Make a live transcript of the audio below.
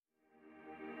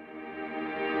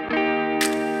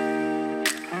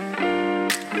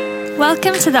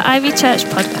Welcome to the Ivy Church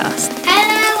podcast.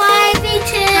 Hello, Ivy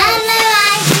Church. Hello,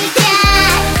 Ivy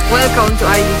Church. Welcome to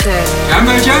Ivy Church.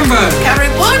 Jambo Jambo.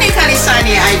 Karibuni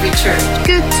kanisani Ivy Church.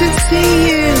 Good to see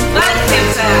you.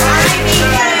 Welcome to Ivy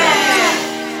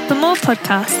Church. For more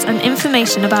podcasts and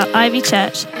information about Ivy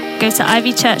Church, go to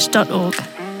ivychurch.org.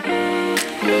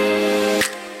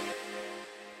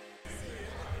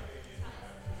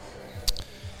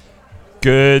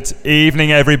 Good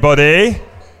evening, everybody,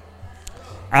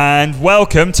 and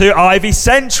welcome to Ivy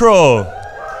Central.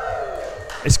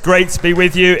 It's great to be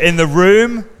with you in the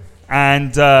room,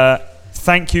 and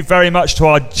thank you very much to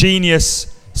our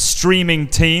genius streaming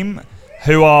team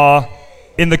who are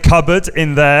in the cupboard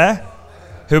in there,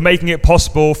 who are making it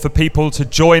possible for people to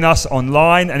join us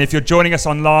online. And if you're joining us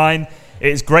online,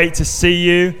 it's great to see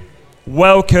you.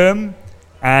 Welcome,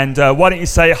 and why don't you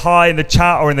say hi in the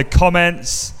chat or in the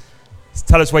comments.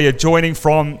 Tell us where you're joining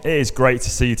from. It is great to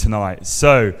see you tonight.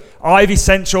 So, Ivy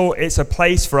Central, it's a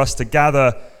place for us to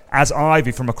gather as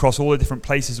Ivy from across all the different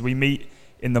places we meet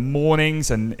in the mornings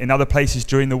and in other places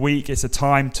during the week. It's a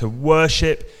time to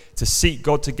worship, to seek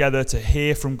God together, to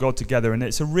hear from God together. And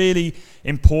it's a really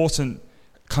important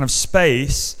kind of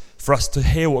space for us to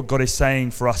hear what God is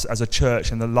saying for us as a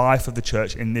church and the life of the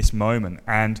church in this moment.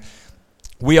 And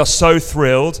we are so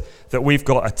thrilled that we've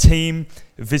got a team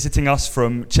visiting us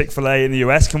from Chick-fil-A in the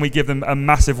US. Can we give them a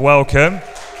massive welcome?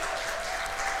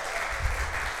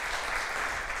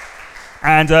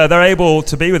 And they're able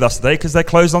to be with us today because they're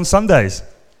closed on Sundays.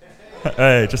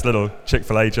 Hey, just a little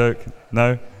Chick-fil-A joke.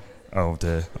 No? Oh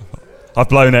dear. I've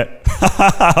blown it.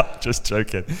 Just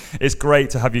joking. It's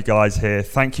great to have you guys here.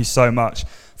 Thank you so much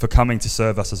for coming to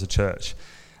serve us as a church.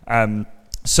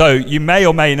 So you may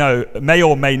or may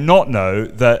not know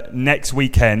that next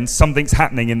weekend something's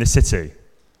happening in the city.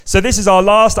 So this is our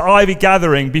last Ivy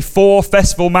gathering before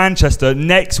Festival Manchester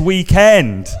next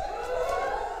weekend.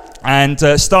 And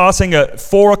starting at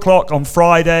 4 o'clock on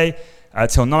Friday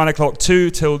till 9 o'clock,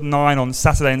 2 till 9 on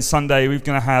Saturday and Sunday, we're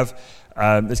going to have,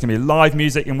 there's going to be live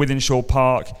music in Wythenshawe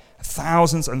Park.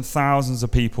 Thousands and thousands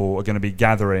of people are going to be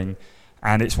gathering.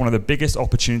 And it's one of the biggest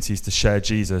opportunities to share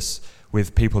Jesus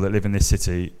with people that live in this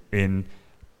city in,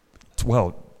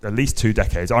 well, at least 2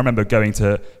 decades. I remember going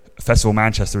to Festival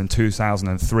Manchester in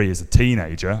 2003 as a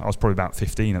teenager. I was probably about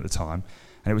 15 at the time.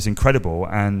 And it was incredible.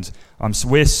 And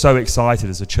we're so excited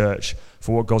as a church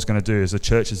for what God's going to do as the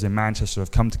churches in Manchester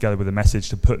have come together with a message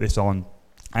to put this on.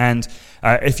 And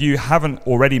if you haven't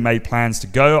already made plans to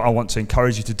go, I want to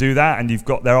encourage you to do that. And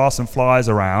there are some flyers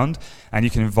around, and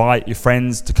you can invite your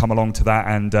friends to come along to that.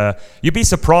 And you'd be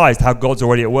surprised how God's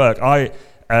already at work. I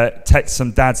text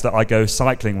some dads that I go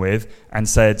cycling with and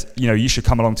said, you should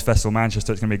come along to Festival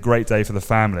Manchester. It's going to be a great day for the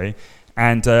family.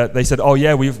 And they said, oh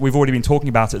yeah, we've already been talking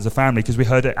about it as a family because we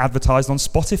heard it advertised on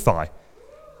Spotify.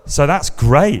 So that's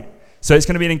great. So it's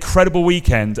going to be an incredible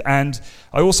weekend. And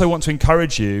I also want to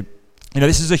encourage you,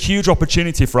 this is a huge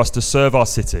opportunity for us to serve our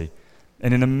city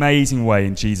in an amazing way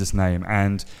in Jesus' name.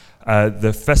 And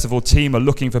the festival team are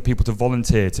looking for people to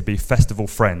volunteer to be festival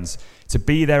friends, to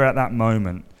be there at that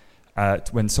moment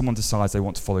when someone decides they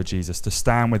want to follow Jesus, to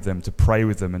stand with them, to pray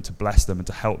with them, and to bless them, and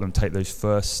to help them take those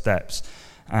first steps.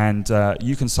 And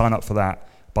you can sign up for that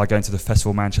by going to the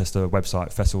Festival Manchester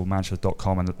website,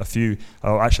 festivalmanchester.com, and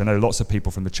I know lots of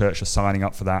people from the church are signing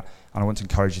up for that, and I want to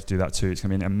encourage you to do that too. It's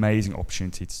going to be an amazing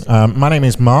opportunity to see. My name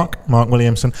is Mark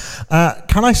Williamson.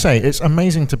 Can I say, it's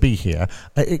amazing to be here.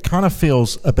 It kind of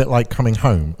feels a bit like coming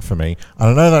home for me, and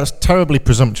I know that's terribly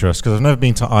presumptuous because I've never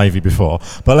been to Ivy before,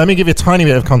 but let me give you a tiny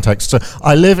bit of context. So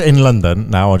I live in London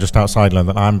now, or just outside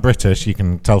London. I'm British, you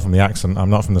can tell from the accent. I'm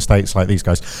not from the States like these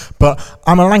guys, but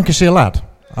I'm a Lancashire lad.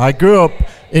 I grew up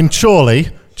in Chorley,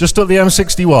 just up the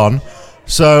M61,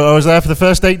 so I was there for the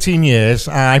first 18 years,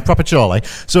 I'm proper Chorley,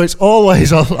 so it's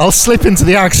always, I'll slip into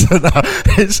the accent now,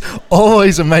 it's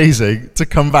always amazing to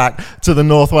come back to the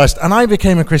Northwest, and I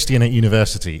became a Christian at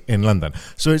university in London,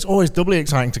 so it's always doubly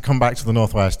exciting to come back to the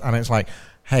Northwest, and it's like,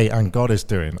 hey, and God is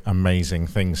doing amazing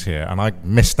things here. And I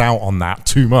missed out on that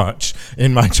too much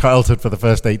in my childhood for the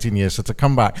first 18 years. So to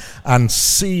come back and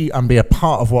see and be a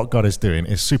part of what God is doing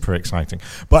is super exciting.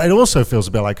 But it also feels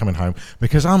a bit like coming home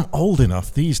because I'm old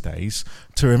enough these days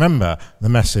to remember the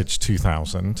Message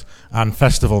 2000 and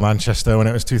Festival Manchester when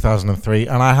it was 2003.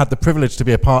 And I had the privilege to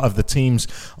be a part of the teams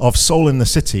of Soul in the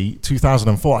City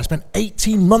 2004. I spent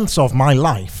 18 months of my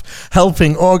life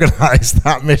helping organize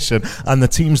that mission and the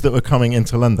teams that were coming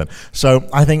into London. So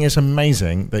I think it's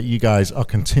amazing that you guys are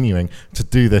continuing to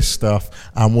do this stuff,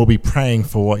 and we'll be praying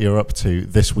for what you're up to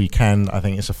this weekend. I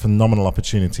think it's a phenomenal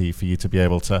opportunity for you to be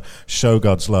able to show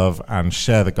God's love and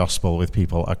share the gospel with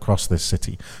people across this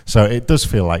city. So it does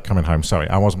feel like coming home. Sorry,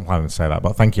 I wasn't planning to say that,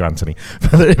 but thank you, Anthony,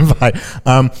 for the invite.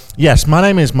 Yes, my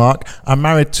name is Mark. I'm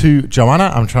married to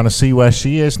Joanna. I'm trying to see where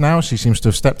she is now. She seems to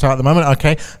have stepped out at the moment.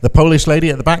 Okay, the Polish lady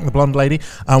at the back, the blonde lady.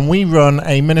 And we run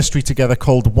a ministry together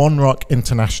called One Rock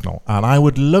International. And I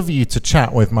would love you to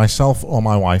chat with myself or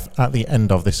my wife at the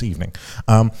end of this evening.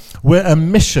 We're a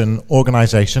mission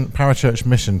organization, parachurch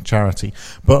mission charity,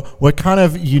 but we're kind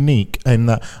of unique in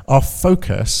that our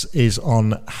focus is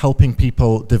on helping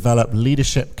people develop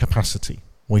leadership capacity.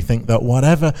 We think that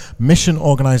whatever mission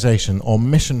organization or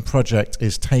mission project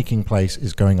is taking place,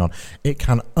 is going on, it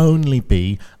can only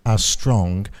be as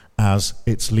strong as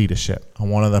its leadership.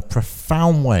 And one of the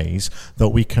profound ways that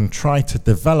we can try to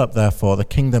develop, therefore, the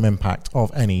kingdom impact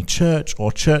of any church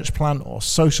or church plant or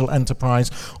social enterprise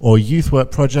or youth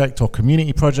work project or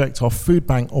community project or food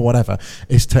bank or whatever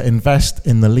is to invest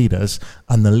in the leaders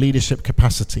and the leadership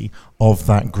capacity of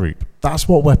that group. That's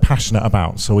what we're passionate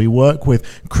about. So we work with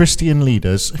Christian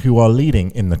leaders who are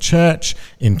leading in the church,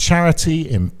 in charity,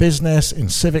 in business, in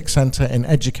civic center, in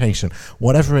education.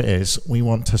 Whatever it is, we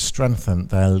want to strengthen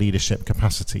their leadership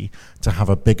capacity to have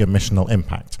a bigger missional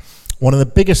impact. One of the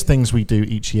biggest things we do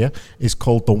each year is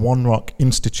called the One Rock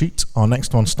Institute. Our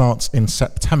next one starts in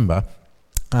September.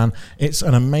 And it's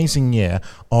an amazing year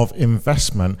of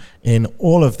investment in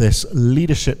all of this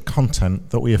leadership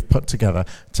content that we have put together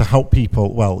to help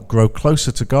people, well, grow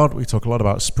closer to God. We talk a lot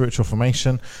about spiritual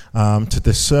formation, to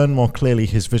discern more clearly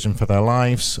his vision for their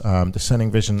lives,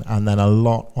 discerning vision, and then a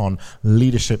lot on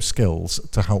leadership skills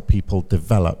to help people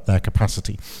develop their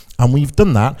capacity. And we've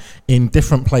done that in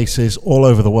different places all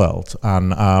over the world.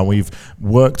 And we've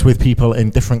worked with people in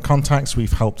different contexts.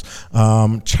 We've helped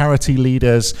charity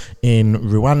leaders in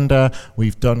Rwanda.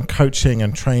 We've done coaching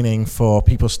and training for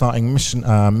people starting mission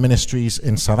ministries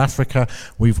in South Africa.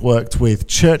 We've worked with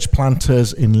church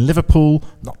planters in Liverpool,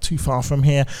 not too far from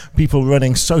here. People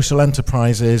running social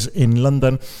enterprises in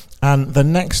London. And the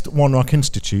next One Rock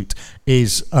Institute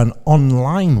is an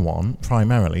online one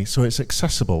primarily, so it's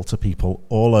accessible to people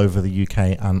all over the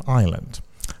UK and Ireland.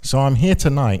 So I'm here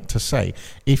tonight to say,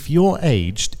 if you're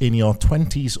aged in your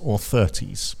 20s or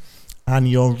 30s and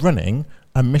you're running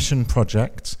a mission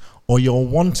project or you're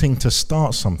wanting to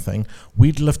start something,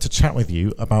 we'd love to chat with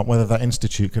you about whether that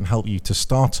institute can help you to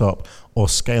start up or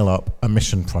scale up a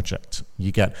mission project.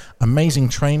 You get amazing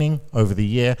training over the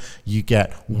year. You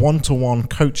get one-to-one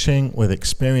coaching with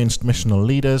experienced missional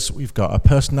leaders. We've got a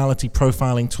personality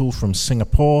profiling tool from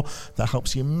Singapore that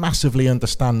helps you massively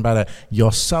understand better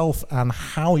yourself and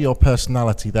how your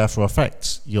personality therefore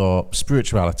affects your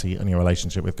spirituality and your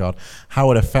relationship with God, how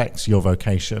it affects your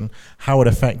vocation, how it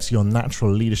affects your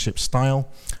natural leadership style.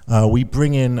 We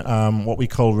bring in what we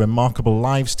call Remarkable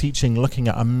Lives teaching, looking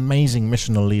at amazing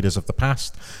missional leaders of the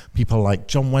past, people like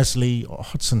John Wesley or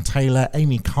Hudson Taylor,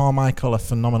 Amy Carmichael, a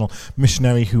phenomenal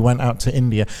missionary who went out to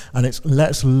India. And it's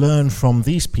let's learn from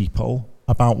these people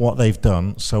about what they've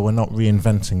done so we're not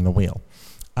reinventing the wheel.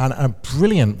 And a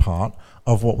brilliant part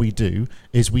of what we do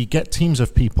is we get teams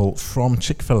of people from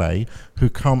Chick-fil-A who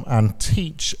come and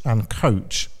teach and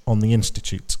coach on the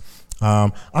Institute.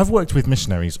 I've worked with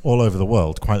missionaries all over the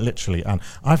world, quite literally, and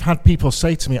I've had people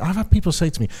say to me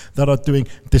that are doing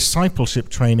discipleship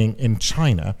training in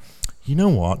China, you know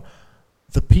what?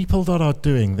 The people that are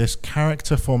doing this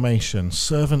character formation,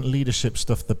 servant leadership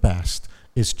stuff the best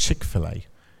is Chick-fil-A.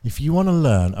 If you want to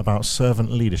learn about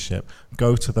servant leadership,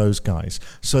 go to those guys.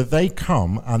 So they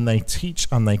come and they teach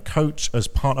and they coach as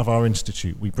part of our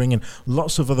institute. We bring in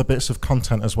lots of other bits of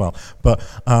content as well. But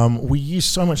we use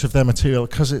so much of their material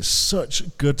because it's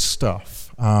such good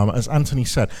stuff. As Anthony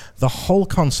said, the whole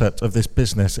concept of this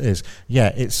business is,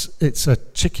 it's a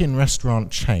chicken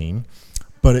restaurant chain,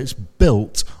 but it's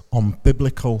built on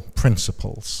biblical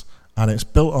principles. And it's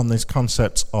built on these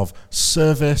concepts of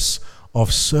service,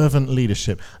 of servant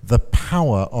leadership, the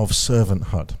power of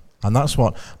servanthood. And that's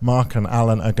what Mark and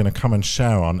Alan are going to come and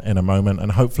share on in a moment.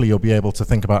 And hopefully you'll be able to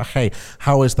think about, hey,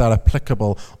 how is that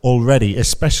applicable already,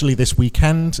 especially this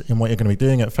weekend in what you're going to be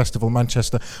doing at Festival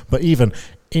Manchester, but even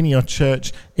in your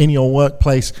church, in your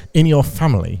workplace, in your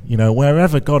family,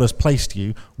 wherever God has placed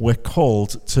you, we're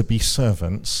called to be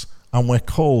servants. And we're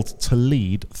called to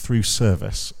lead through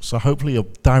service. So hopefully you'll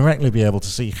directly be able to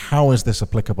see how is this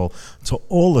applicable to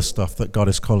all the stuff that God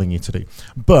is calling you to do.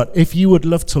 But if you would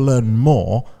love to learn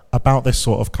more about this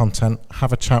sort of content,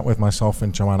 have a chat with myself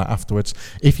and Joanna afterwards.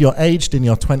 If you're aged in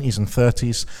your 20s and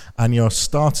 30s and you're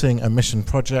starting a mission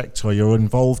project or you're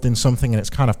involved in something and it's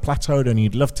kind of plateaued and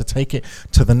you'd love to take it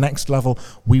to the next level,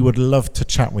 we would love to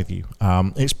chat with you.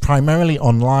 It's primarily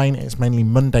online. It's mainly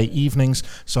Monday evenings,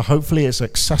 so hopefully it's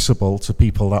accessible to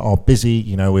people that are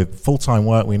busy, with full-time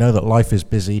work. We know that life is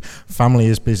busy, family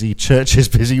is busy, church is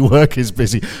busy, work is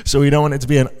busy, so we don't want it to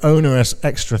be an onerous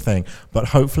extra thing, but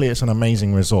hopefully it's an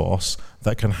amazing resource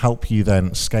that can help you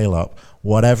then scale up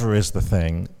whatever is the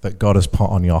thing that God has put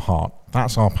on your heart.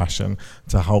 That's our passion,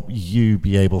 to help you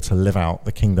be able to live out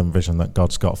the kingdom vision that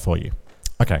God's got for you.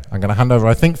 Okay, I'm going to hand over,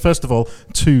 I think, first of all,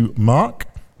 to Mark.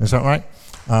 Is that right?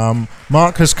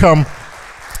 Mark has come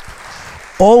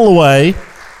all the way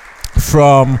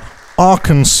from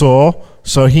Arkansas,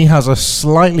 so he has a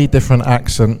slightly different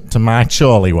accent to my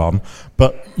Charlie one,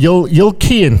 but you'll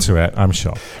key into it, I'm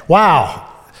sure. Wow.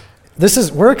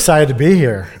 We're excited to be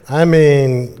here.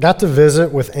 Got to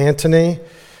visit with Anthony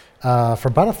for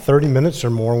about 30 minutes or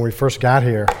more when we first got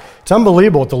here. It's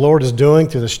unbelievable what the Lord is doing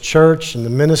through this church and the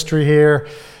ministry here.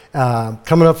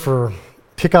 Coming up for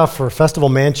kickoff for Festival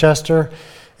Manchester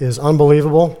is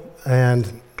unbelievable.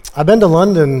 And I've been to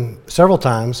London several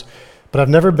times, but I've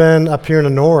never been up here in the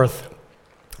north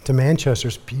to Manchester.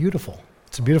 It's beautiful.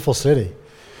 It's a beautiful city.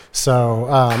 So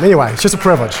anyway, it's just a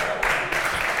privilege.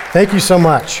 Thank you so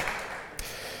much.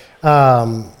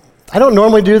 I don't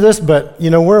normally do this, but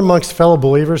we're amongst fellow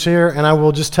believers here, and I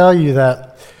will just tell you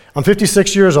that I'm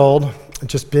 56 years old,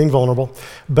 just being vulnerable,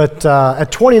 but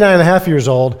at 29 and a half years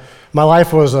old, my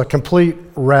life was a complete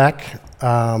wreck.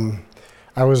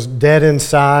 I was dead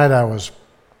inside, I was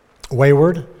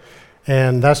wayward,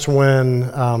 and that's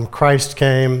when Christ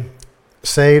came,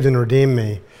 saved and redeemed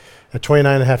me at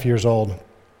 29 and a half years old,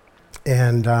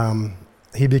 and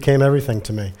he became everything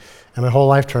to me, and my whole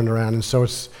life turned around, and so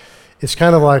it's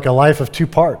kind of like a life of two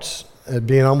parts,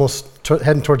 being almost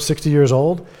heading towards 60 years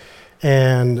old.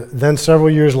 And then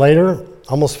several years later,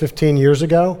 almost 15 years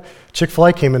ago,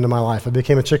 Chick-fil-A came into my life. I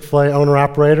became a Chick-fil-A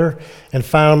owner-operator and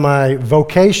found my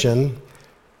vocation,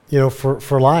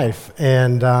 for life.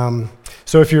 And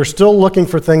so if you're still looking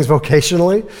for things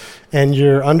vocationally and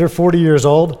you're under 40 years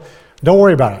old, don't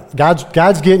worry about it.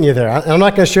 God's getting you there. I'm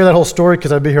not going to share that whole story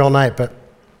because I'd be here all night. But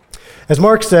as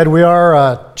Mark said, we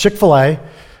are Chick-fil-A.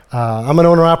 I'm an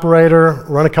owner-operator,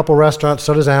 run a couple restaurants,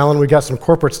 so does Alan. We got some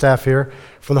corporate staff here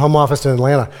from the home office in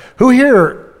Atlanta. Who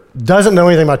here doesn't know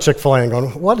anything about Chick-fil-A and going,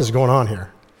 what is going on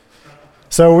here?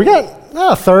 So we got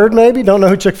a third maybe, don't know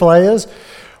who Chick-fil-A is.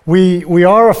 We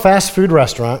are a fast food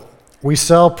restaurant. We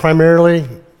sell primarily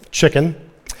chicken.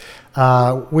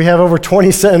 We have over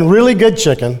 27 really good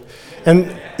chicken.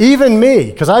 And even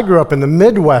me, because I grew up in the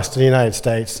Midwest of the United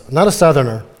States, not a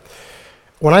Southerner,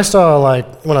 when I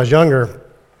was younger,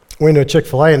 we went to a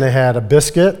Chick-fil-A and they had a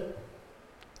biscuit,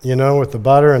 with the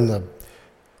butter and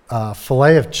the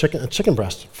fillet of chicken, a chicken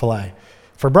breast fillet.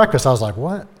 For breakfast, I was like,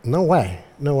 what? No way.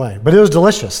 But it was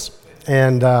delicious.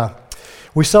 And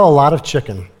we sell a lot of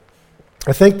chicken.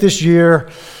 I think this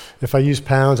year, if I use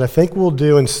pounds, I think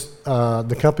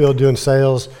the company will do in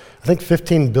sales,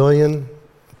 15 billion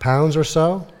pounds or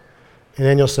so in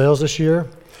annual sales this year.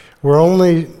 The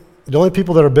only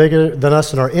people that are bigger than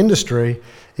us in our industry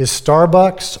is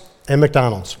Starbucks and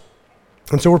McDonald's.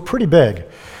 And so we're pretty big,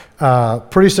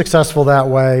 pretty successful that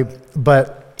way,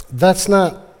 but that's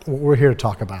not what we're here to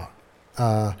talk about.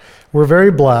 We're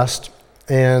very blessed,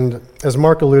 and as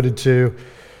Mark alluded to,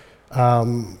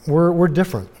 we're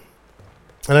different.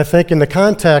 And I think in the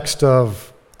context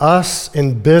of us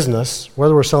in business,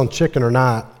 whether we're selling chicken or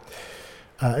not,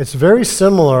 it's very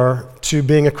similar to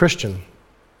being a Christian.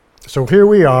 So here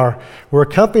we are. We're a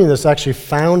company that's actually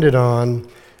founded on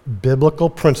biblical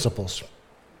principles.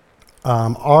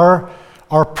 Our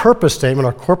purpose statement,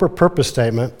 our corporate purpose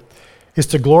statement, is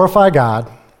to glorify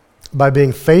God by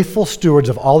being faithful stewards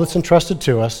of all that's entrusted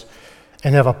to us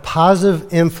and have a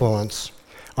positive influence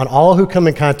on all who come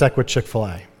in contact with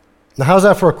Chick-fil-A. Now, how's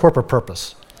that for a corporate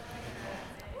purpose?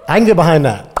 I can get behind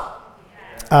that.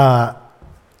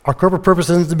 Our corporate purpose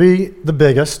isn't to be the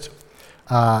biggest.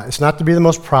 It's not to be the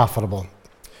most profitable.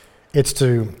 It's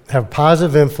to have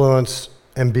positive influence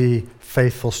and be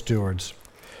faithful stewards.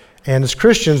 And as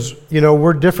Christians,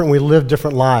 we're different. We live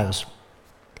different lives.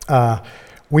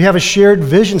 We have a shared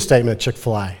vision statement at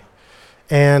Chick-fil-A,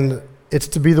 and it's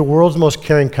to be the world's most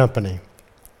caring company.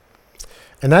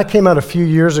 And that came out a few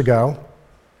years ago.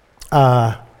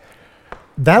 That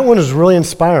one is really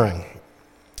inspiring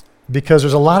because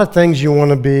there's a lot of things you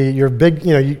want to be. You're big,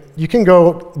 you can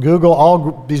go Google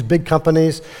all these big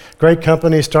companies, great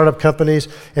companies, startup companies,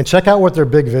 and check out what their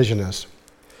big vision is.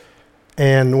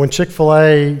 And when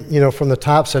Chick-fil-A, from the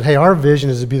top said, hey, our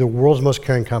vision is to be the world's most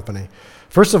caring company.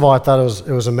 First of all, I thought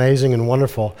it was amazing and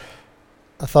wonderful.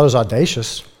 I thought it was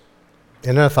audacious.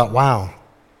 And then I thought, wow,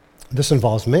 this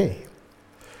involves me.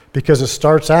 Because it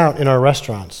starts out in our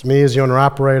restaurants, me as the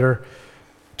owner-operator,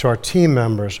 to our team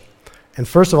members. And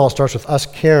first of all, it starts with us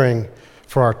caring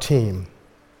for our team.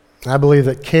 I believe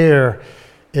that care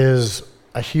is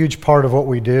a huge part of what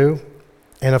we do.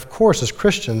 And of course, as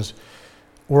Christians,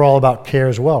 we're all about care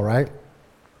as well, right?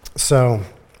 So,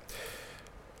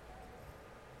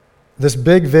 this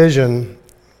big vision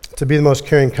to be the most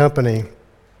caring company,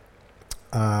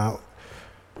 I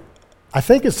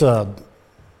think it's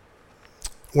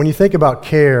when you think about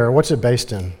care, what's it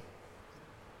based in?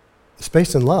 It's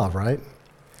based in love, right?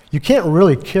 You can't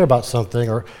really care about something,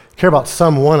 or care about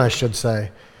someone, I should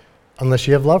say, unless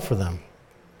you have love for them.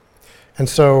 And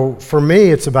so for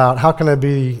me, it's about how can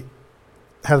I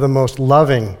have the most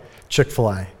loving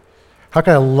Chick-fil-A? How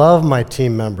can I love my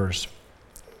team members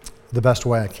the best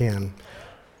way I can?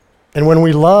 And when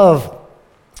we love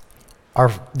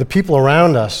the people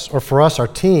around us, or for us, our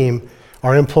team,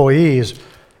 our employees,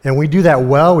 and we do that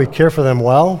well, we care for them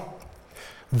well,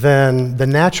 then the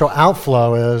natural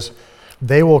outflow is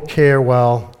they will care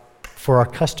well for our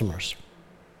customers.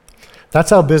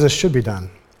 That's how business should be done.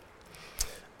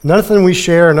 Nothing we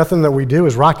share, nothing that we do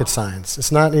is rocket science.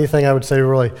 It's not anything I would say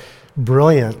really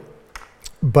brilliant,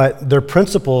 but they're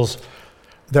principles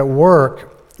that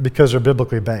work because they're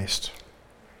biblically based.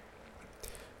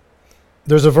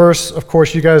 There's a verse, of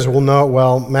course, you guys will know it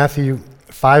well, Matthew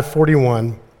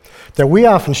 5:41, that we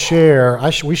often share,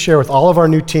 we share with all of our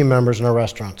new team members in our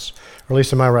restaurants, or at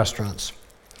least in my restaurants.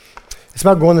 It's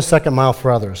about going the second mile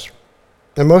for others.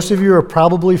 And most of you are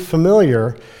probably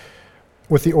familiar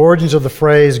with the origins of the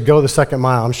phrase, go the second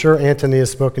mile. I'm sure Anthony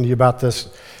has spoken to you about this,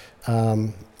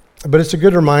 but it's a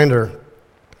good reminder.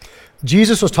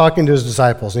 Jesus was talking to his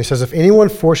disciples, and he says, if anyone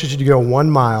forces you to go 1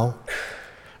 mile,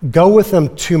 go with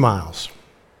them 2 miles.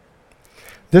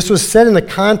 This was said in the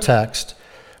context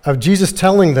of Jesus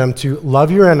telling them to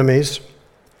love your enemies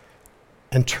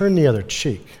and turn the other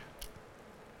cheek.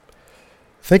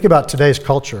 Think about today's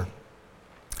culture.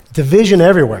 Division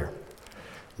everywhere.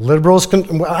 Liberals,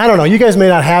 I don't know, you guys may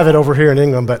not have it over here in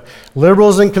England, but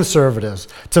liberals and conservatives,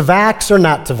 to vax or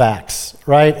not to vax,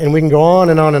 right? And we can go on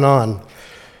and on and on.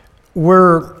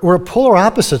 We're polar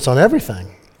opposites on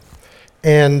everything.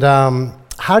 And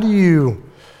how do you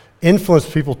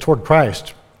influence people toward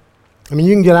Christ? I mean,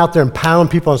 you can get out there and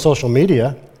pound people on social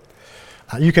media.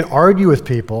 You can argue with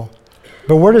people,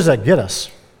 but where does that get us?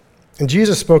 And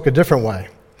Jesus spoke a different way.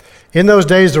 In those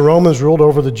days, the Romans ruled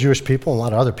over the Jewish people and a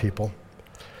lot of other people.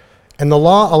 And the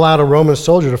law allowed a Roman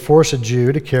soldier to force a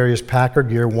Jew to carry his pack or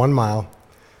gear 1 mile,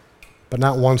 but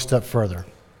not 1 step further.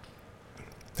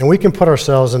 And we can put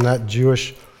ourselves in that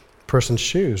Jewish person's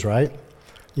shoes, right?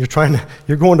 You're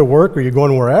going to work or you're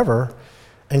going wherever,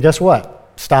 and guess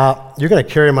what? Stop. You're going to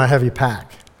carry my heavy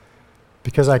pack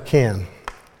because I can.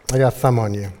 I got a thumb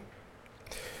on you.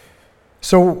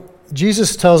 So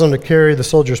Jesus tells him to carry the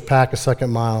soldier's pack a second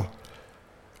mile.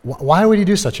 Why would he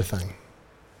do such a thing?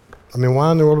 I mean,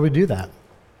 why in the world would we do that?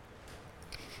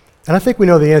 And I think we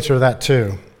know the answer to that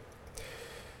too.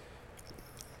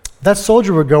 That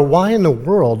soldier would go, why in the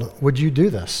world would you do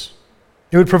this?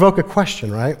 It would provoke a question,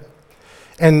 right?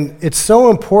 And it's so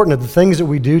important that the things that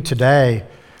we do today,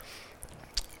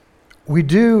 we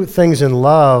do things in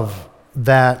love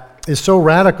that is so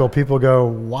radical, people go,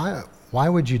 why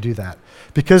would you do that?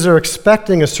 Because they're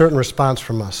expecting a certain response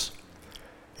from us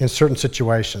in certain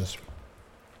situations.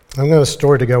 I'm going to have a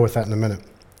story to go with that in a minute.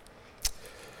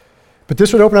 But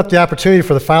this would open up the opportunity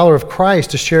for the follower of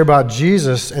Christ to share about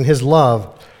Jesus and his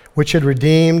love, which had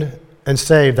redeemed and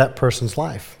saved that person's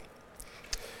life.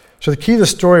 So the key to the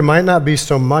story might not be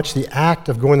so much the act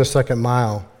of going the second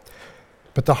mile,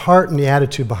 but the heart and the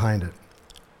attitude behind it.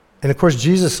 And of course,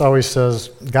 Jesus always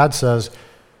says, God says,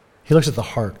 he looks at the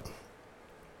heart.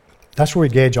 That's where we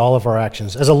gauge all of our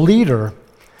actions. As a leader,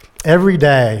 every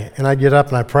day, and I get up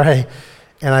and I pray,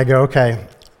 and I go, okay,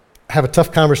 have a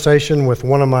tough conversation with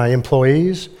one of my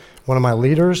employees, one of my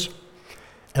leaders,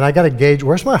 and I got to gauge,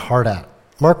 where's my heart at?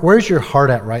 Mark, where's your heart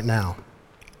at right now?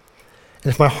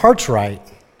 And if my heart's right,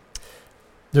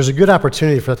 there's a good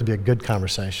opportunity for that to be a good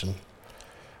conversation.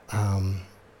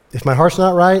 If my heart's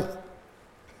not right,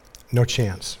 no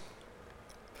chance.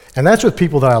 And that's with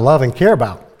people that I love and care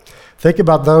about. Think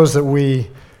about those that we're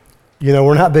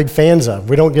not big fans of.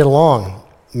 We don't get along.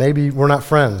 Maybe we're not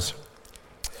friends.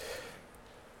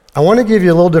 I want to give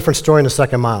you a little different story in the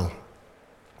second mile.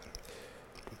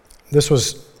 This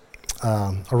was,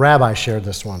 a rabbi shared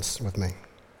this once with me.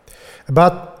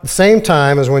 About the same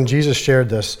time as when Jesus shared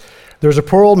this, there was a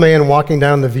poor old man walking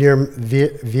down the Via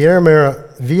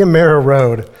Mera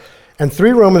Road, and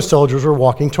 3 Roman soldiers were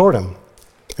walking toward him.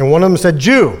 And one of them said,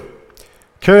 "Jew,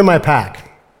 carry my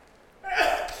pack."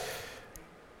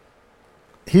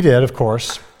 He did, of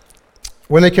course.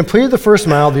 When they completed the first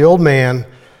mile, the old man,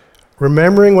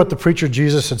 remembering what the preacher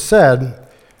Jesus had said,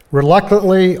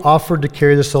 reluctantly offered to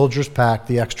carry the soldier's pack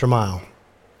the extra mile.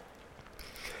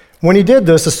 When he did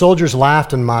this, the soldiers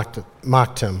laughed and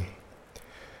mocked him.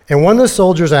 And one of the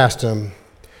soldiers asked him,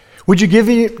 would you give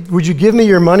me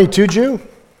your money too, Jew?"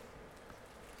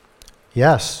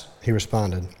 "Yes," he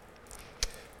responded.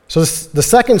 So the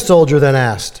second soldier then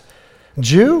asked,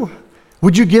 "Jew,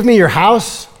 would you give me your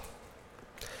house?"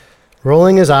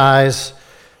 Rolling his eyes,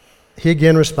 he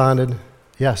again responded,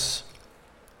 "Yes."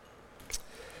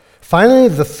 Finally,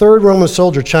 the third Roman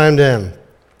soldier chimed in,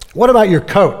 "What about your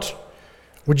coat?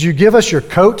 Would you give us your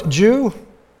coat, Jew?"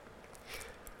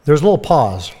 There was a little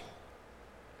pause.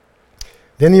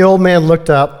 Then the old man looked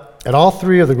up at all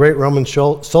 3 of the great Roman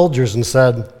soldiers and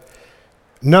said,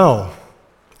 "No,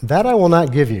 that I will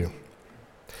not give you."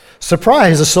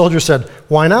 Surprised, the soldier said,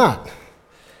 "Why not?"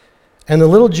 And the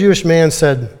little Jewish man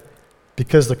said,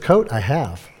 "Because the coat I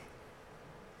have."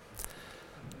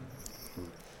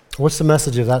 What's the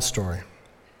message of that story?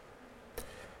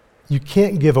 You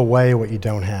can't give away what you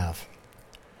don't have.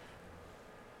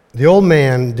 The old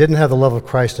man didn't have the love of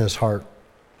Christ in his heart,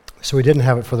 so he didn't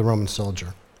have it for the Roman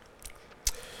soldier.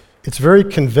 It's a very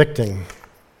convicting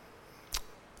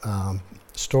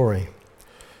story,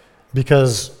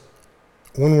 because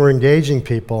when we're engaging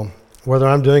people, whether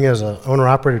I'm doing it as an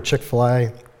owner-operator of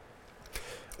Chick-fil-A,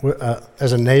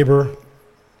 as a neighbor,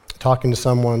 talking to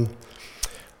someone,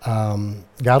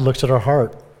 God looks at our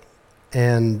heart,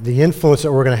 and the influence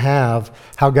that we're going to have,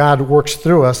 how God works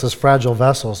through us as fragile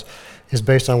vessels, is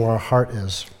based on where our heart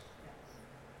is.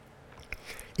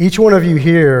 Each one of you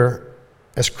here,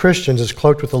 as Christians, is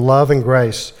cloaked with the love and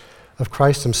grace of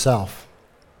Christ himself.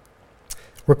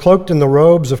 We're cloaked in the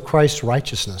robes of Christ's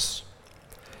righteousness.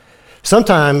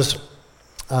 Sometimes,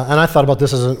 and I thought about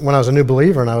this when I was a new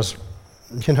believer and I was,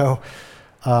 in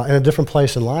a different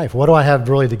place in life. What do I have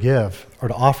really to give or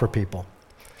to offer people?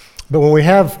 But when we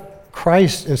have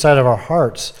Christ inside of our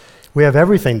hearts, we have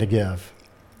everything to give.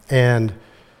 And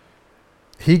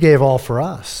he gave all for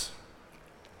us.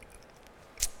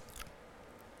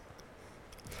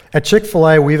 At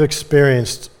Chick-fil-A, we've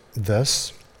experienced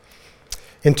this.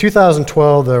 In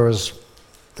 2012, there was,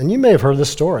 and you may have heard this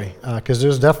story, because it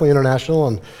was definitely international,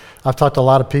 and I've talked to a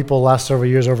lot of people the last several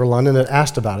years over London that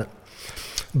asked about it.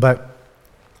 But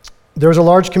there was a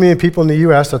large community of people in the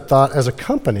U.S. that thought, as a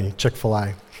company,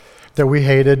 Chick-fil-A, that we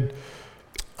hated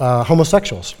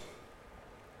homosexuals.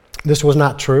 This was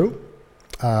not true.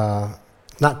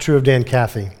 Not true of Dan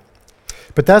Cathy.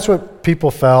 But that's what people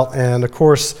felt, and of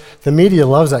course, the media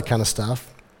loves that kind of stuff.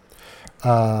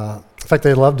 In fact,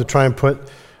 they love to try and put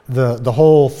the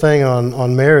whole thing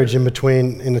on marriage in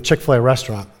the Chick-fil-A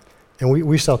restaurant. And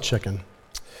we sell chicken.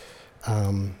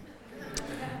 By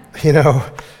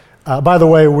the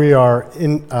way, we are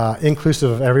inclusive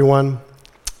of everyone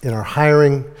in our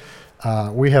hiring.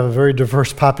 We have a very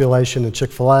diverse population in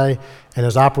Chick-fil-A and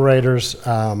as operators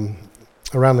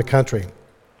around the country.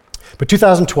 But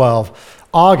 2012,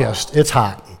 August, it's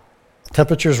hot.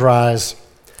 Temperatures rise.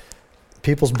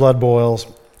 People's blood boils.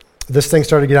 This thing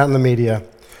started to get out in the media.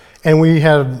 And we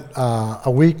had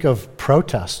a week of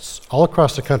protests all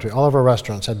across the country. All of our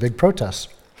restaurants had big protests.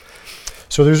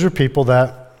 So these are people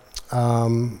that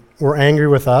were angry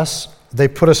with us. They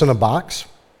put us in a box.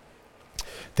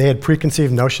 They had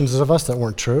preconceived notions of us that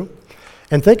weren't true.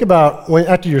 And think about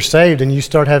after you're saved and you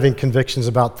start having convictions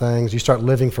about things, you start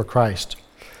living for Christ.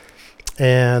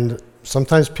 And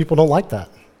sometimes people don't like that.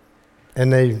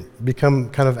 And they become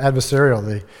kind of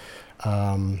adversarial.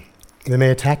 They may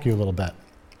attack you a little bit.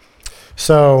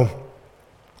 So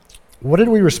what did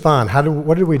we respond?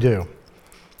 What did we do?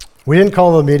 We didn't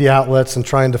call the media outlets and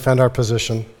try and defend our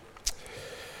position.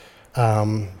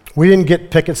 We didn't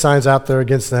get picket signs out there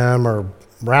against them or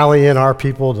rally in our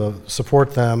people to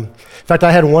support them. In fact,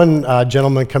 I had one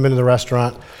gentleman come into the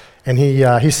restaurant, and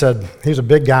he said, he was a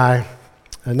big guy,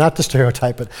 and not the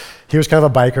stereotype, but he was kind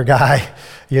of a biker guy,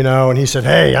 and he said,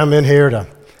 "Hey, I'm in here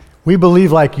we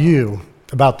believe like you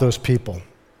about those people."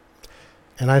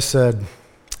 And I said,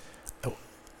 I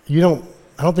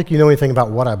don't think you know anything about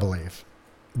what I believe,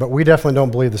 but we definitely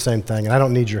don't believe the same thing, and I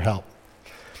don't need your help.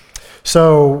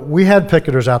 So we had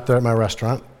picketers out there at my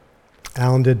restaurant.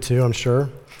 Alan did too, I'm sure.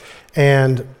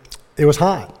 And it was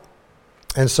hot.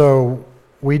 And so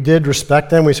we did respect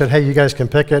them. We said, hey, you guys can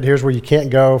pick it. Here's where you can't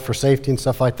go for safety and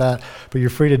stuff like that, but you're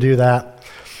free to do that.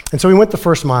 And so we went the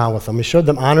first mile with them. We showed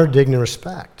them honor, dignity, and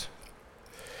respect.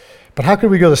 But how could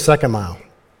we go the second mile?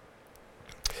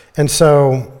 And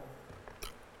so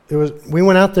we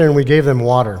went out there and we gave them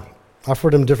water,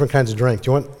 offered them different kinds of drink.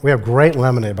 We have great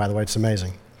lemonade, by the way. It's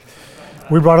amazing.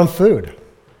 We brought them food.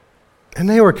 And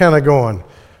they were kind of going,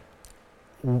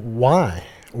 why?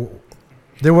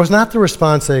 There was not the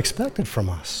response they expected from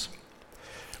us.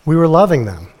 We were loving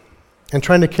them and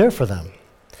trying to care for them.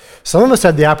 Some of us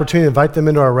had the opportunity to invite them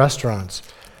into our restaurants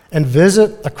and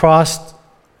visit across,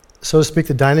 so to speak,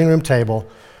 the dining room table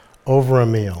over a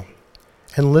meal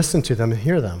and listen to them and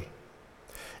hear them.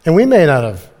 And we may not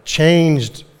have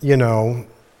changed, a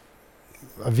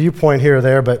viewpoint here or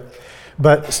there,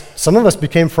 but some of us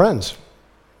became friends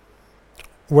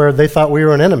where they thought we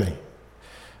were an enemy,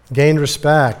 gained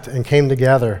respect, and came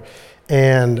together.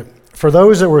 And for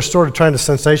those that were sort of trying to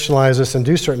sensationalize this and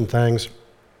do certain things,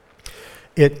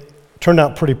 it turned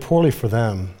out pretty poorly for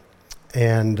them.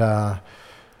 And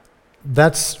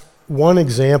that's one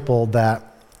example that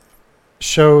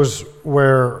shows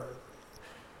where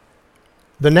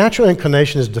the natural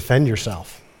inclination is defend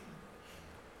yourself.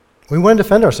 We want to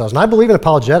defend ourselves. And I believe in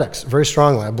apologetics very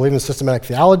strongly. I believe in systematic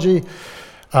theology.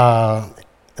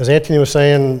 As Anthony was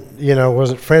saying,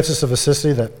 was it Francis of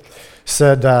Assisi that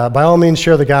said, by all means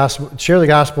share the gospel,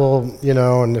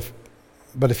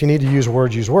 but if you need to use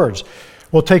words, use words.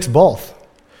 Well, it takes both.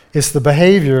 It's the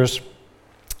behaviors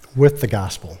with the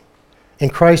gospel.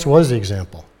 And Christ was the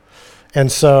example.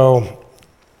 And so,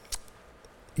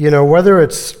 whether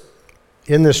it's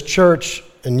in this church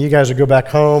and you guys would go back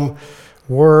home,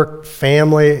 work,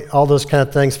 family, all those kind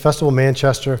of things, Festival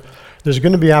Manchester, there's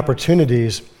going to be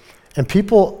opportunities, and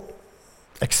people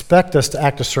expect us to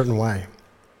act a certain way.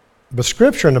 But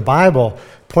Scripture in the Bible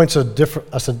points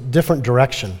us a different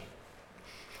direction.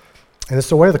 And it's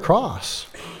the way of the cross.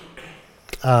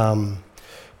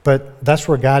 But that's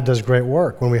where God does great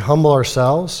work. When we humble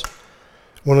ourselves,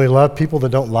 when we love people that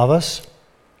don't love us,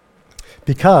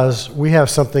 because we have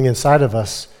something inside of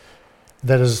us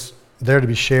that is there to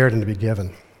be shared and to be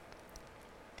given.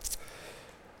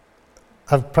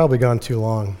 I've probably gone too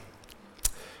long.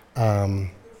 I'll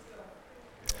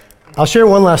share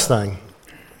one last thing.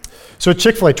 So at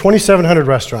Chick-fil-A, 2,700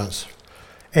 restaurants.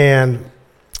 And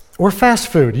we're fast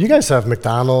food. You guys have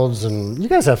McDonald's and you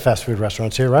guys have fast food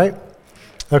restaurants here, right?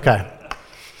 Okay.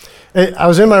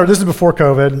 This is before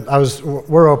COVID.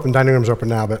 We're open, dining room's open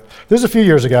now, but this is a few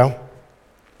years ago.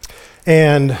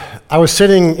 And I was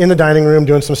sitting in the dining room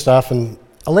doing some stuff, and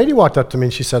a lady walked up to me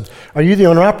and she said, "Are you the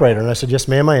owner-operator?" And I said, "Yes,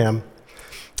 ma'am, I am."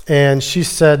 And she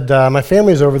said, "My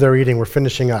family's over there eating. We're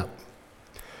finishing up."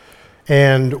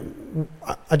 And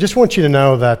I just want you to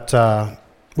know that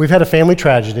we've had a family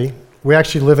tragedy. We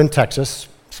actually live in Texas,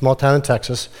 small town in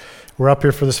Texas. We're up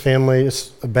here for this family.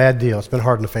 It's a bad deal. It's been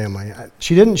hard in the family.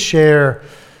 She didn't share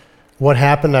what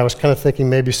happened. I was kind of thinking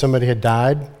maybe somebody had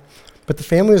died. But the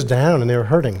family was down and they were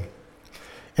hurting.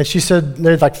 And she said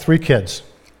they had like 3 kids.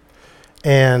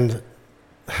 And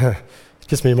it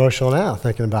gets me emotional now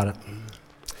thinking about it.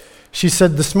 She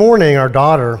said, this morning our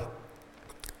daughter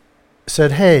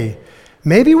said, "Hey,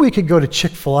 maybe we could go to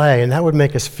Chick-fil-A and that would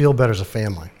make us feel better as a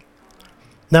family."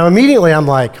 Now immediately I'm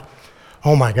like,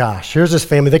 oh my gosh, here's this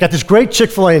family. They got this great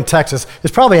Chick-fil-A in Texas.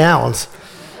 It's probably Allen's.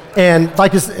 And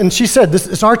she said, "This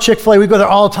is our Chick-fil-A. We go there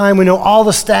all the time. We know all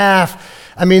the staff.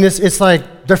 I mean, it's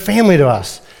like they're family to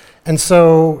us." And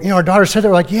so, our daughter said that,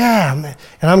 we're like, "Yeah."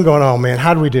 And I'm going, oh man,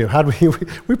 how do we do?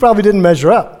 We probably didn't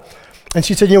measure up. And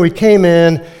she said, we came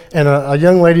in and a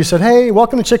young lady said, "Hey,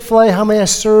 welcome to Chick-fil-A. How may I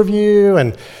serve you?"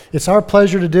 And it's our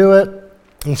pleasure to do it.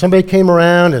 And somebody came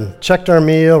around and checked our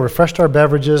meal, refreshed our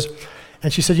beverages.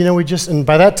 And she said, and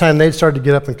by that time they'd started to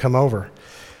get up and come over.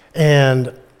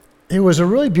 And it was a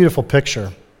really beautiful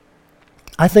picture.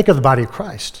 I think of the body of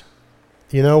Christ.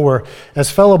 Where as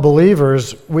fellow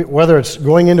believers, whether it's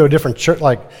going into a different church,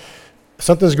 like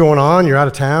something's going on, you're out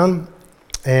of town,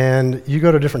 and you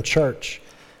go to a different church,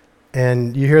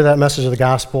 and you hear that message of the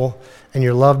gospel, and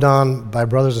you're loved on by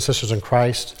brothers and sisters in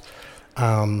Christ.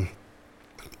 The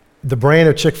brand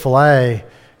of Chick-fil-A,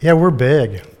 yeah, we're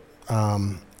big,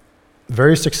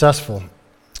 very successful,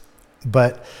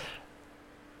 but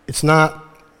it's not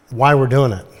why we're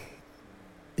doing it.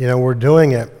 We're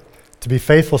doing it to be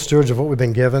faithful stewards of what we've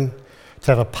been given,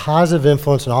 to have a positive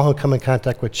influence on all who come in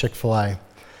contact with Chick-fil-A.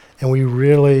 And we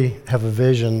really have a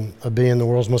vision of being the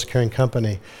world's most caring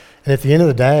company. And at the end of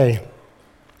the day,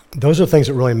 those are things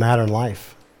that really matter in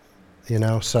life,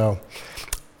 So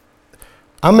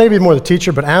I'm maybe more the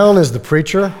teacher, but Alan is the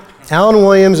preacher. Alan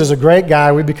Williams is a great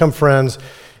guy. We've become friends.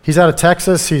 He's out of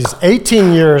Texas. He's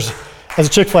 18 years as a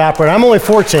Chick-fil-A operator. I'm only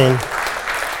 14.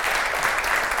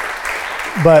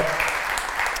 But,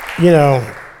 you know,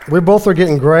 we both are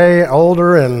getting gray,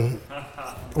 older, and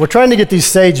we're trying to get these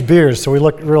Sage beers so we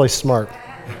look really smart.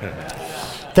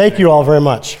 Thank you all very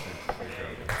much.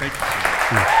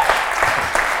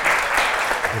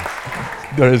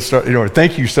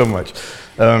 Thank you so much.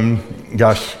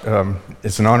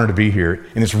 It's an honor to be here,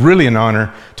 and it's really an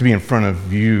honor to be in front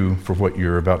of you for what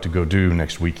you're about to go do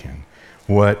next weekend.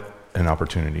 What an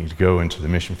opportunity to go into the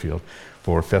mission field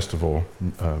for a festival,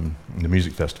 the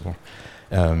music festival.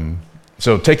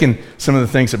 So taking some of the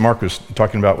things that Mark was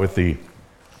talking about with the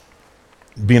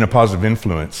being a positive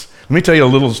influence, let me tell you a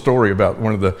little story about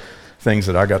one of the things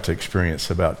that I got to experience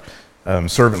about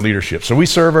servant leadership. So we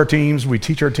serve our teams, we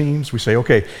teach our teams, we say,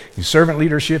 okay, in servant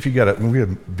leadership, we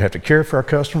have to care for our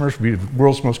customers, we're the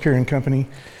world's most caring company.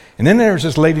 And then there's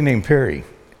this lady named Perry.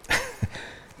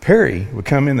 Perry would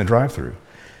come in the drive-thru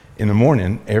in the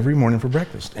morning, every morning for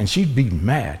breakfast, and she'd be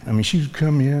mad. I mean, she'd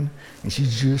come in, and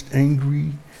she's just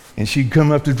angry, and she'd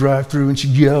come up to drive-thru, and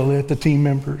she'd yell at the team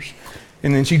members,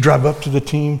 and then she'd drive up to the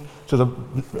team, to the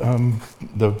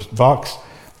box,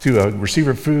 to receive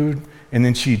her food, and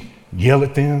then she'd yell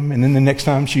at them, and then the next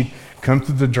time she'd come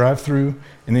through the drive-thru,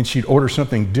 and then she'd order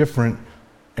something different,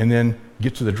 and then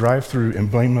get to the drive-thru and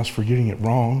blame us for getting it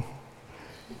wrong.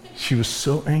 She was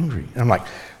so angry. And I'm like,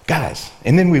 guys,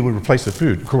 and then we would replace the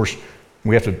food. Of course,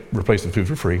 we have to replace the food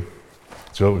for free.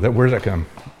 So where does that come?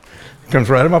 It comes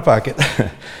right out of my pocket.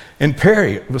 And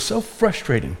Perry was so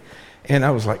frustrating. And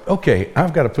I was like, okay,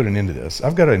 I've got to put an end to this.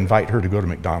 I've got to invite her to go to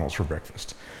McDonald's for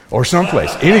breakfast or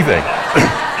someplace, anything.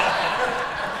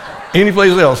 Any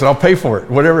place else, and I'll pay for it,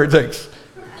 whatever it takes.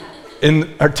 And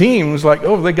our team was like,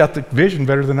 oh, they got the vision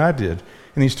better than I did.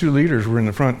 And these two leaders were in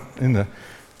the front, in the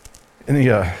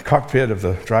cockpit of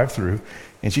the drive-thru,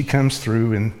 and she comes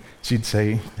through and she'd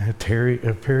say,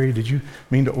 Perry, did you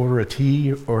mean to order a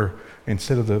tea or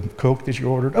instead of the Coke that you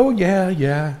ordered? Oh,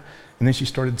 yeah. And then she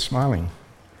started smiling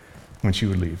when she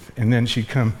would leave. And then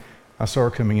I saw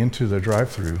her coming into the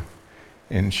drive-thru,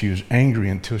 and she was angry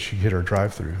until she hit our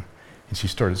drive-thru. And she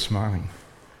started smiling.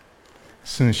 As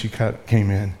soon as she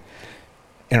came in,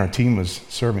 and our team was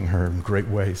serving her in great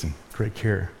ways and great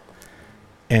care.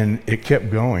 And it kept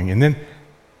going. And then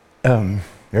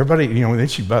everybody,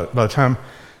 then by the time,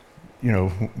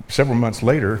 several months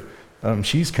later,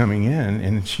 she's coming in,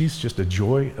 and she's just a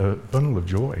bundle of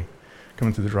joy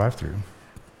coming through the drive-thru.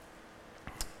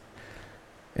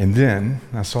 And then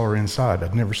I saw her inside.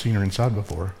 I'd never seen her inside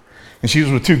before. And she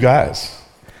was with two guys.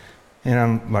 And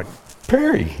I'm like,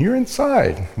 Perry, you're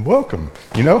inside. Welcome,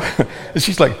 And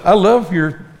she's like, I love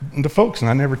the folks. And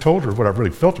I never told her what I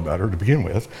really felt about her to begin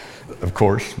with, of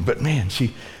course. But man,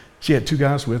 she had two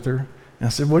guys with her. And I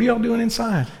said, what are y'all doing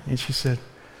inside? And she said,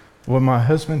 well, my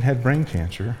husband had brain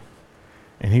cancer,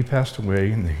 and he passed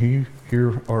away, and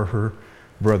here are her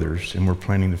brothers, and we're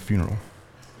planning the funeral.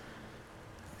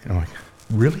 And I'm like,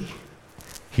 really?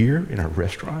 Here in a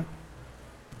restaurant?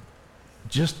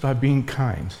 Just by being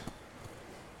kind.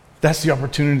 That's the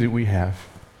opportunity that we have,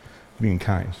 being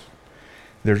kind.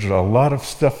 There's a lot of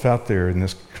stuff out there in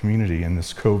this community, in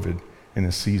this COVID, in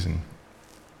this season.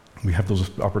 We have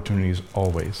those opportunities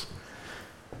always.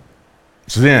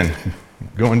 So then,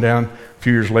 going down a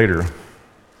few years later,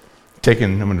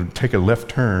 I'm going to take a left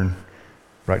turn,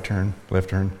 right turn,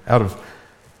 left turn, out of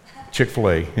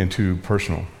Chick-fil-A into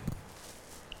personally.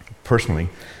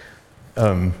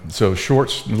 So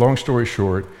long story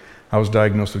short, I was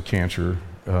diagnosed with cancer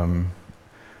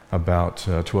about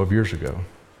 12 years ago.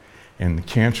 And the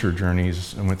cancer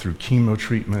journeys, I went through chemo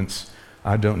treatments.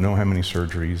 I don't know how many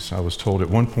surgeries. I was told at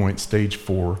one point, stage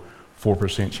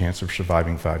 4% chance of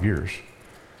surviving 5 years.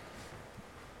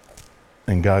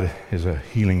 And God is a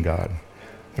healing God.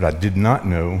 But I did not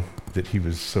know that he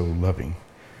was so loving.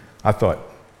 I thought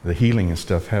the healing and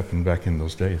stuff happened back in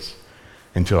those days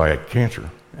until I had cancer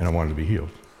and I wanted to be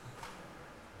healed.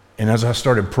 And as I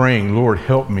started praying, Lord,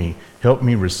 help me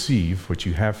receive what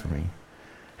you have for me.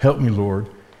 Help me, Lord,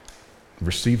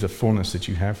 receive the fullness that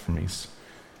you have for me.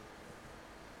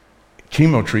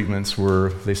 Chemo treatments were,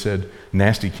 they said,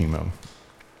 nasty chemo.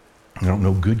 I don't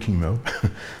know good chemo,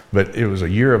 but it was a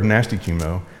year of nasty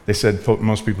chemo. They said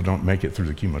most people don't make it through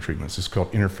the chemo treatments. It's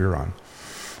called interferon.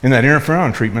 In that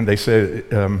interferon treatment, they said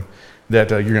that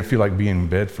you're going to feel like being in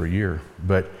bed for a year,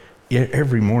 but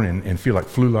every morning and feel like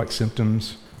flu-like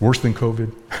symptoms, worse than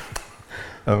COVID,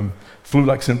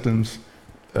 flu-like symptoms,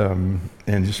 and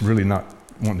just really not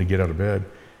wanting to get out of bed.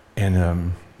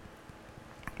 And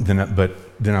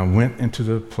but then I went into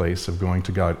the place of going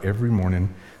to God every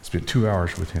morning, spent 2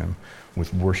 hours with him,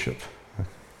 with worship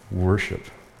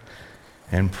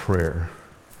and prayer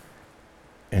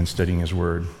and studying his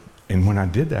word. And when I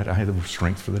did that, I had the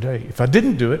strength for the day. If I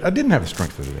didn't do it, I didn't have the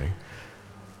strength for the day.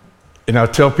 And I'll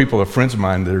tell people, friends of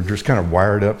mine that are just kind of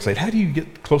wired up, say, how do you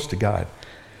get close to God?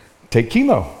 Take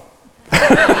chemo.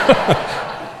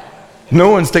 No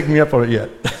one's taken me up on it yet.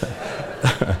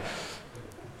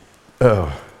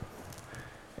 Oh.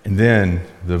 And then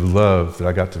the love that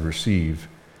I got to receive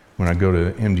when I go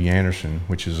to MD Anderson,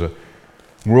 which is a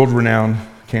world-renowned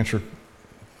cancer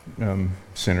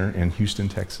center in Houston,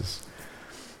 Texas.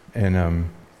 And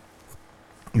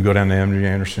we go down to MD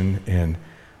Anderson, and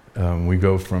we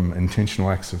go from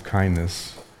intentional acts of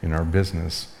kindness in our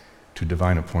business to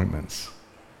divine appointments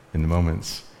in the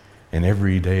moments. And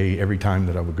every day, every time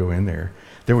that I would go in there,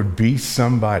 there would be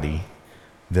somebody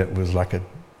that was like a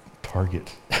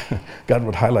target. God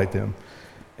would highlight them.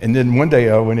 And then one day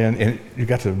I went in, and you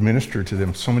got to minister to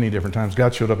them so many different times.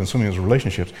 God showed up in so many of those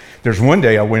relationships. There's one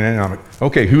day I went in, and I'm like,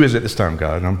 okay, who is it this time,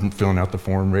 God? And I'm filling out the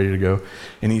form, ready to go.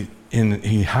 And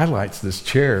he highlights this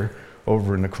chair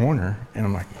over in the corner, and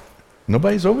I'm like,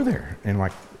 nobody's over there.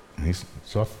 And he's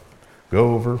so I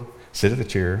go over, sit at the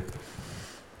chair.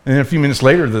 And then a few minutes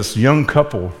later, this young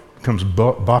couple comes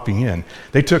bopping in.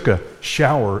 They took a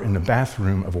shower in the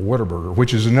bathroom of a Whataburger,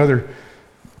 which is another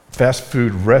fast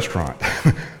food restaurant.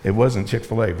 It wasn't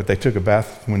Chick-fil-A, but they took a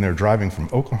bath when they were driving from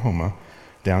Oklahoma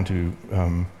down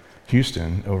to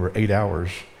Houston over 8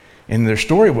 hours. And their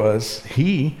story was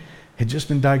he had just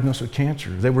been diagnosed with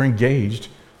cancer. They were engaged,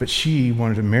 but she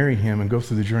wanted to marry him and go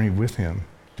through the journey with him,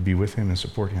 to be with him and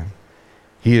support him.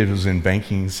 He was in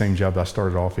banking, the same job I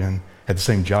started off in, had the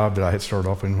same job that I had started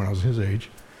off in when I was his age.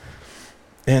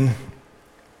 And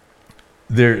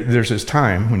there's this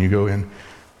time when you go in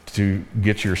to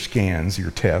get your scans,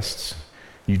 your tests,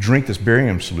 you drink this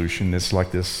barium solution that's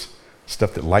like this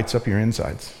stuff that lights up your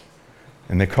insides.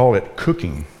 And they call it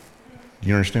cooking.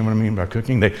 You understand what I mean by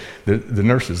cooking? The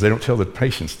nurses, they don't tell the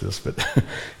patients this, but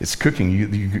it's cooking.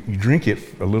 You drink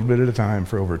it a little bit at a time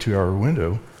for over a 2-hour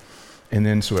window, and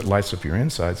then so it lights up your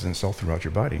insides, and it's all throughout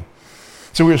your body.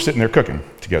 So we were sitting there cooking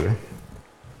together,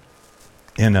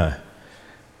 and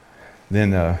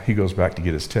then he goes back to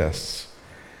get his tests,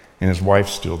 and his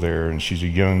wife's still there, and she's a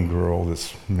young girl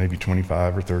that's maybe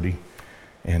 25 or 30,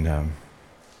 and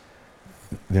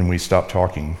then we stop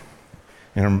talking,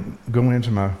 and I'm going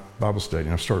into my Bible study,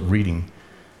 and I start reading,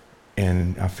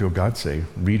 and I feel God say,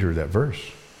 read her that verse.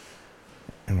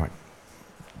 And I'm like,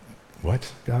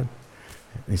 what, God?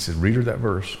 And he said, read her that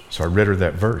verse. So I read her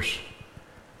that verse,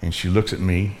 and she looks at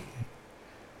me.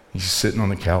 He's sitting on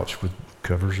the couch with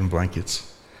covers and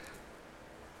blankets,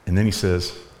 and then he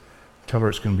says, tell her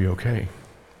it's going to be okay.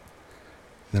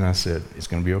 Then I said, it's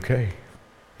going to be okay.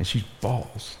 And she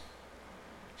bawls.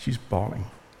 She's bawling.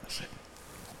 I said,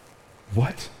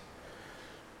 what?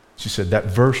 She said, that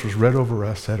verse was read over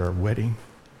us at our wedding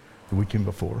the weekend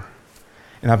before.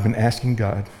 And I've been asking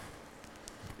God,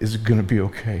 is it going to be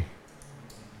okay?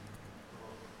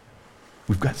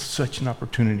 We've got such an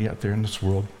opportunity out there in this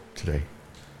world today.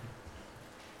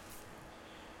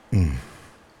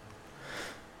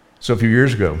 So a few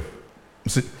years ago,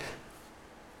 this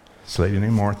lady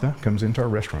named Martha comes into our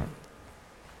restaurant.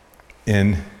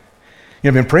 And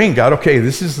I've been praying, God, okay,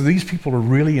 these people are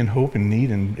really in hope and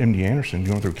need in MD Anderson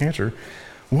going through cancer.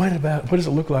 What does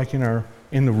it look like in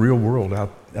the real world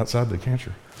outside the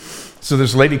cancer? So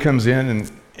this lady comes in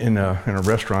a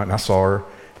restaurant, and I saw her,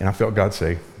 and I felt God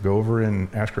say, go over and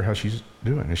ask her how she's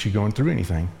doing. Is she going through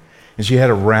anything? And she had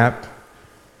a wrap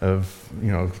of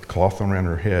cloth around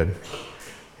her head,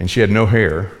 and she had no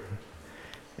hair.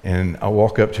 And I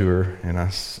walk up to her, and I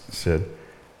said,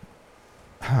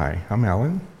 hi, I'm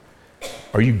Alan.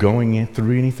 Are you going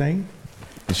through anything?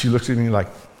 And she looks at me like,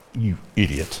 you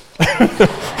idiot. With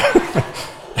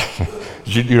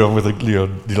a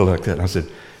deal like that. And I said,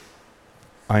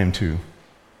 I am too.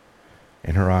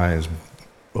 And her eyes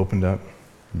opened up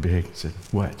big and said,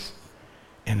 what?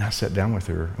 And I sat down with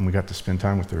her, and we got to spend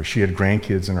time with her. She had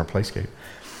grandkids in our playscape.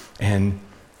 And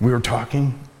we were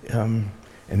talking, and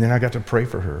then I got to pray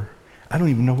for her. I don't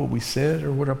even know what we said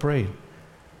or what I prayed.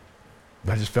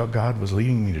 But I just felt God was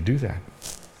leading me to do that.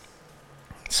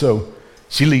 So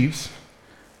she leaves.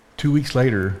 2 weeks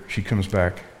later, she comes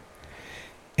back,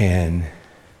 and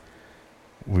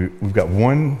we've got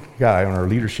one guy on our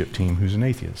leadership team who's an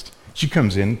atheist. She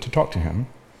comes in to talk to him,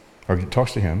 or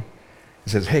talks to him,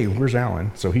 and says, hey, where's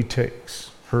Alan? So he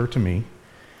takes her to me,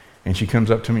 and she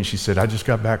comes up to me, and she said, I just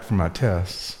got back from my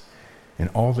tests, and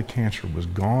all the cancer was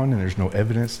gone, and there's no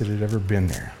evidence that it had ever been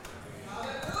there.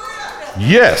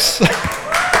 Yes.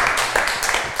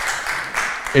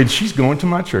 And she's going to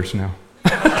my church now.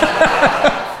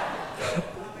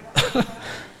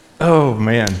 Oh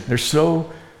man, there's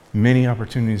so many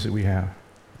opportunities that we have.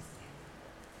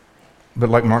 But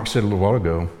like Mark said a little while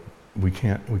ago, we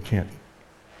can't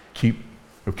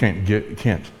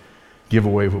give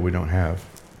away what we don't have.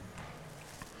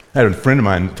 I had a friend of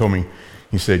mine that told me,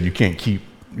 he said, you can't keep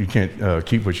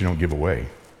what you don't give away.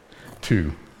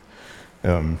 Too.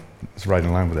 It's right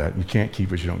in line with that. You can't keep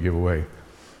what you don't give away.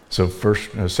 So 2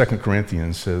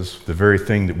 Corinthians says the very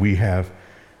thing that we have,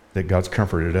 that God's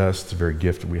comforted us, it's the very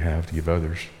gift that we have to give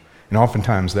others. And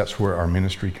oftentimes that's where our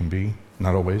ministry can be.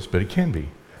 Not always, but it can be.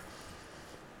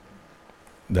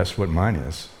 That's what mine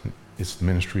is. It's the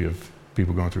ministry of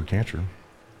people going through cancer.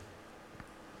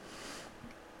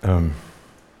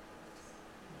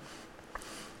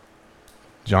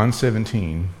 John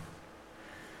 17,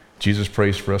 Jesus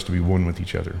prays for us to be one with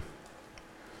each other.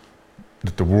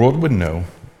 That the world would know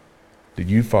that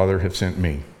you, Father, have sent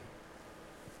me.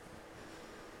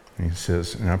 And he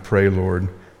says, and I pray, Lord,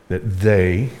 that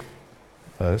they,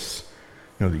 us,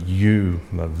 know that you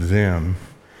love them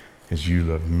as you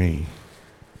love me.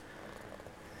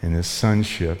 And this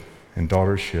sonship and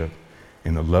daughtership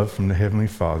and the love from the Heavenly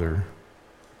Father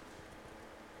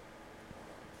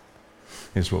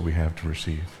is what we have to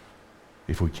receive,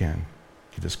 if we can.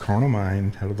 Get this carnal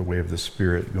mind out of the way of the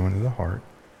Spirit, go into the heart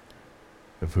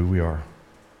of who we are.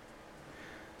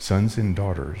 Sons and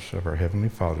daughters of our Heavenly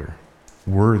Father,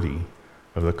 worthy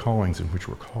of the callings in which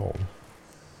we're called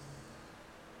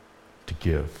to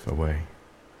give away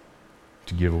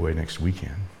next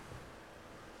weekend.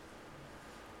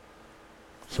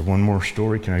 So one more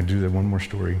story. Can I do that one more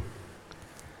story?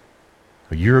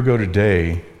 A year ago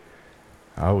today,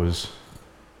 I was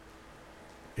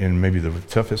in maybe the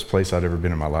toughest place I'd ever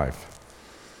been in my life.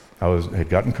 Had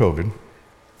gotten COVID,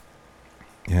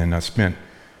 and I spent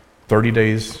 30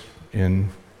 days in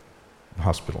the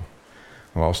hospital.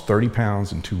 I lost 30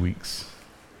 pounds in 2 weeks.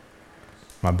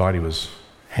 My body was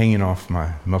hanging off,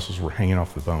 my muscles were hanging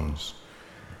off the bones.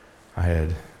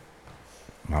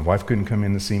 My wife couldn't come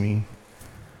in to see me.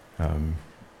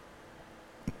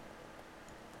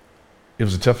 It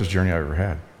was the toughest journey I ever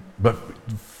had. But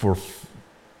for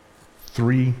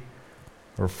 3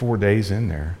 or 4 days in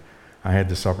there, I had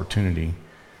this opportunity.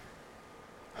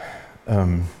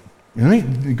 Let me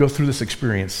go through this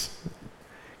experience.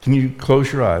 Can you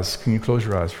close your eyes? Can you close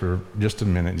your eyes for just a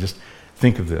minute? Just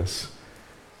think of this.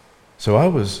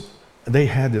 So they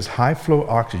had this high flow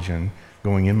oxygen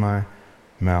going in my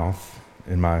mouth,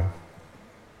 in my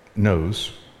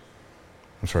nose.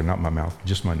 I'm sorry, not my mouth,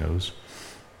 just my nose.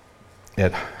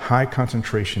 At high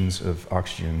concentrations of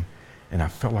oxygen, and I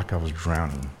felt like I was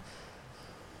drowning.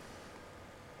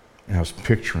 And I was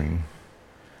picturing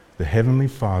the Heavenly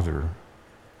Father,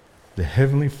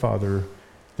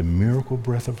 the miracle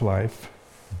breath of life,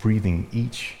 breathing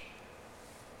each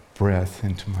breath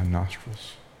into my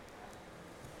nostrils.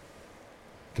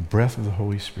 The breath of the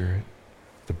Holy Spirit,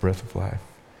 the breath of life.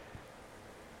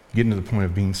 Getting to the point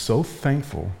of being so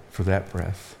thankful for that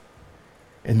breath.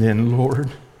 And then,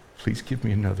 Lord, please give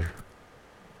me another.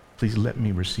 Please let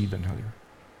me receive another.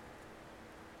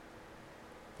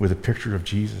 With a picture of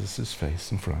Jesus'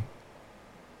 face in front.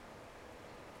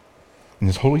 And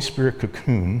this Holy Spirit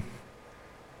cocoon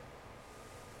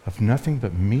of nothing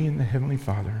but me and the Heavenly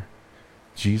Father,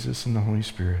 Jesus and the Holy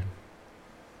Spirit,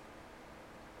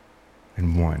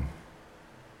 and one,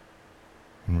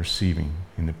 and receiving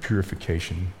in the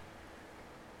purification.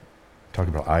 Talk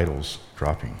about idols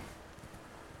dropping.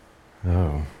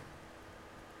 Oh.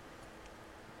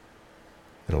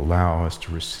 That allow us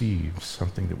to receive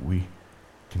something that we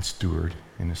can steward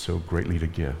and is so greatly to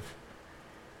give.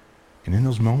 And in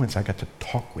those moments, I got to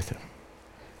talk with him.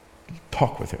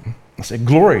 I said,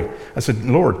 glory. I said,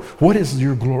 Lord, what is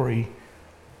your glory?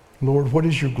 Lord, what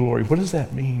is your glory? What does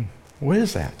that mean? What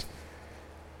is that?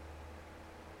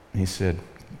 And he said,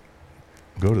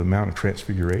 go to the Mount of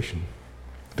Transfiguration,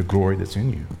 the glory that's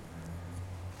in you,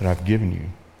 that I've given you.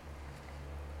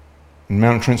 In the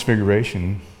Mount of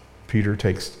Transfiguration, Peter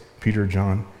takes Peter,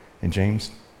 John, and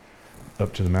James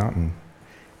up to the mountain,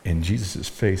 and Jesus'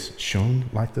 face shone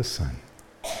like the sun,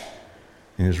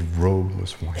 and his robe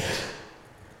was white.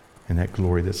 And that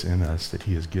glory that's in us, that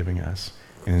he is giving us.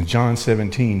 And in John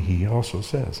 17, he also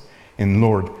says, and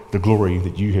Lord, the glory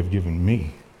that you have given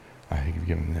me, I have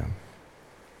given them.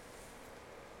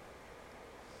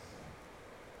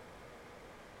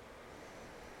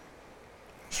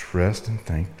 Let's rest in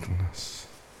thankfulness.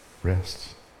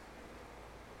 Rest.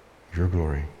 Your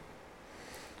glory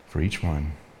for each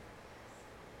one.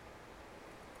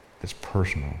 that's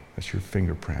personal, that's your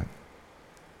fingerprint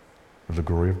of the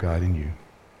glory of God in you,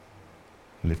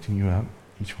 lifting you up,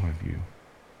 each one of you,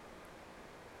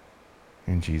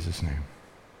 in Jesus' name.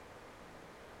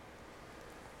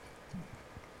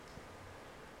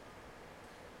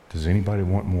 Does anybody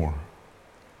want more?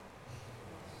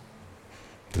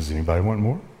 Does anybody want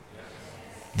more?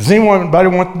 Does anybody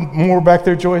want more back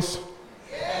there, Joyce?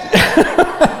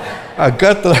 I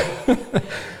got the...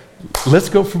 Let's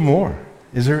go for more.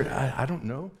 Is there... I don't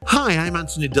know. Hi, I'm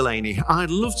Anthony Delaney. I'd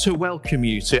love to welcome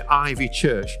you to Ivy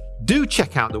Church. Do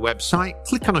check out the website,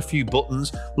 click on a few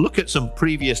buttons, look at some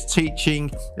previous teaching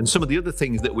and some of the other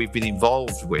things that we've been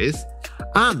involved with.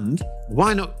 And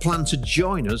why not plan to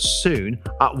join us soon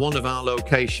at one of our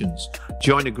locations?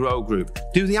 Join a Grow group,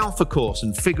 do the Alpha course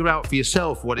and figure out for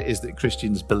yourself what it is that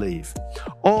Christians believe.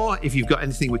 Or if you've got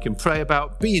anything we can pray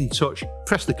about, be in touch,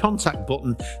 press the contact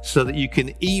button so that you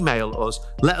can email us,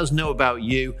 let us know about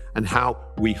you and how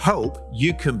we hope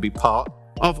you can be part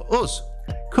of us.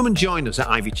 Come and join us at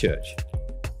Ivy Church.